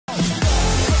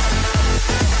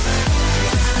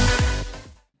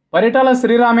పరిటాల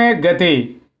శ్రీరామే గతి.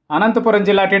 అనంతపురం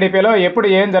జిల్లా టీడీపీలో ఎప్పుడు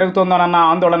ఏం జరుగుతుందోనన్న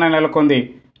ఆందోళన నెలకొంది.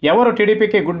 ఎవరు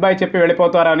టీడీపీకి గుడ్ బై చెప్పి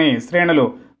వెళ్ళిపోతారని శ్రేణులు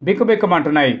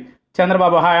బిక్కుబిక్కుమంటున్నాయి.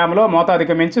 చంద్రబాబు హయాంలో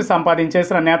మోతాదుకు మించి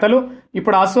సంపాదించేసిన నేతలు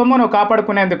ఇప్పుడు ఆ సొమ్మును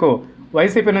కాపాడుకునేందుకు,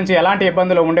 వైసీపీ నుంచి ఎలాంటి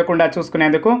ఇబ్బందులు ఉండకుండా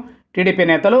చూసుకునేందుకు టీడీపీ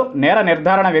నేతలు నేర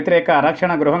నిర్ధారణ వ్యతిరేక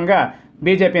రక్షణ గృహంగా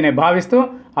బీజేపీని భావిస్తూ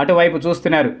అటువైపు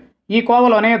చూస్తున్నారు. ఈ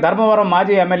కోవలోనే ధర్మవరం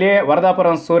మాజీ ఎమ్మెల్యే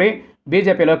వరదాపురం సూరి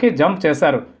బీజేపీలోకి జంప్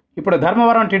చేశారు. ఇప్పుడు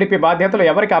ధర్మవరం టీడీపీ బాధ్యతలు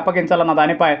ఎవరికి అప్పగించాలన్న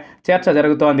దానిపై చర్చ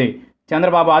జరుగుతోంది.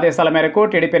 చంద్రబాబు ఆదేశాల మేరకు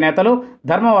టీడీపీ నేతలు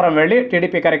ధర్మవరం వెళ్లి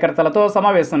టీడీపీ కార్యకర్తలతో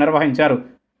సమావేశం నిర్వహించారు.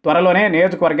 త్వరలోనే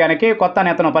నియోజకవర్గానికి కొత్త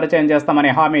నేతను పరిచయం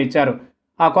చేస్తామని హామీ ఇచ్చారు.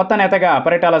 ఆ కొత్త నేతగా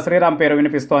పరిటాల శ్రీరామ్ పేరు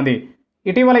వినిపిస్తోంది.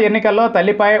 ఇటీవల ఎన్నికల్లో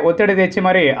తల్లిపై ఒత్తిడి తెచ్చి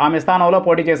మరీ ఆమె స్థానంలో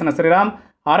పోటీ చేసిన శ్రీరామ్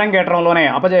ఆరంగేట్రంలోనే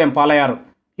అపజయం పాలయ్యారు.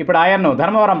 ఇప్పుడు ఆయన్ను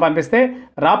ధర్మవరం పంపిస్తే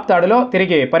రాప్తాడులో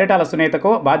తిరిగి పరిటాల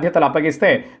సునీతకు బాధ్యతలు అప్పగిస్తే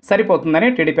సరిపోతుందని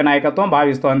టీడీపీ నాయకత్వం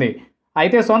భావిస్తోంది.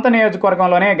 అయితే సొంత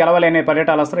నియోజకవర్గంలోనే గెలవలేని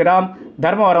పరిటాల శ్రీరామ్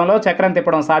ధర్మవరంలో చక్రం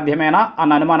తిప్పడం సాధ్యమేనా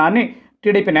అన్న అనుమానాన్ని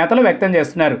టీడీపీ నేతలు వ్యక్తం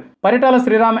చేస్తున్నారు. పరిటాల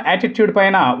శ్రీరామ్ యాటిట్యూడ్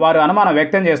పైన వారు అనుమానం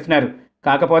వ్యక్తం చేస్తున్నారు.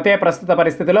 కాకపోతే ప్రస్తుత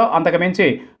పరిస్థితిలో అంతకుమించి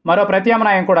మరో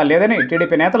ప్రత్యామ్నాయం కూడా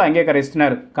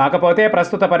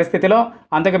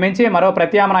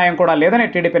లేదని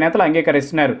టీడీపీ నేతలు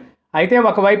అంగీకరిస్తున్నారు. అయితే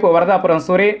ఒకవైపు వరదాపురం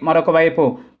సూరి, మరొక వైపు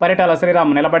పరిటాల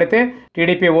శ్రీరామ్ నిలబడితే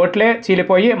టీడీపీ ఓట్లే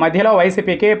చీలిపోయి మధ్యలో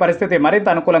వైసీపీకి పరిస్థితి మరింత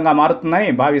అనుకూలంగా మారుతుందని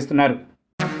భావిస్తున్నారు.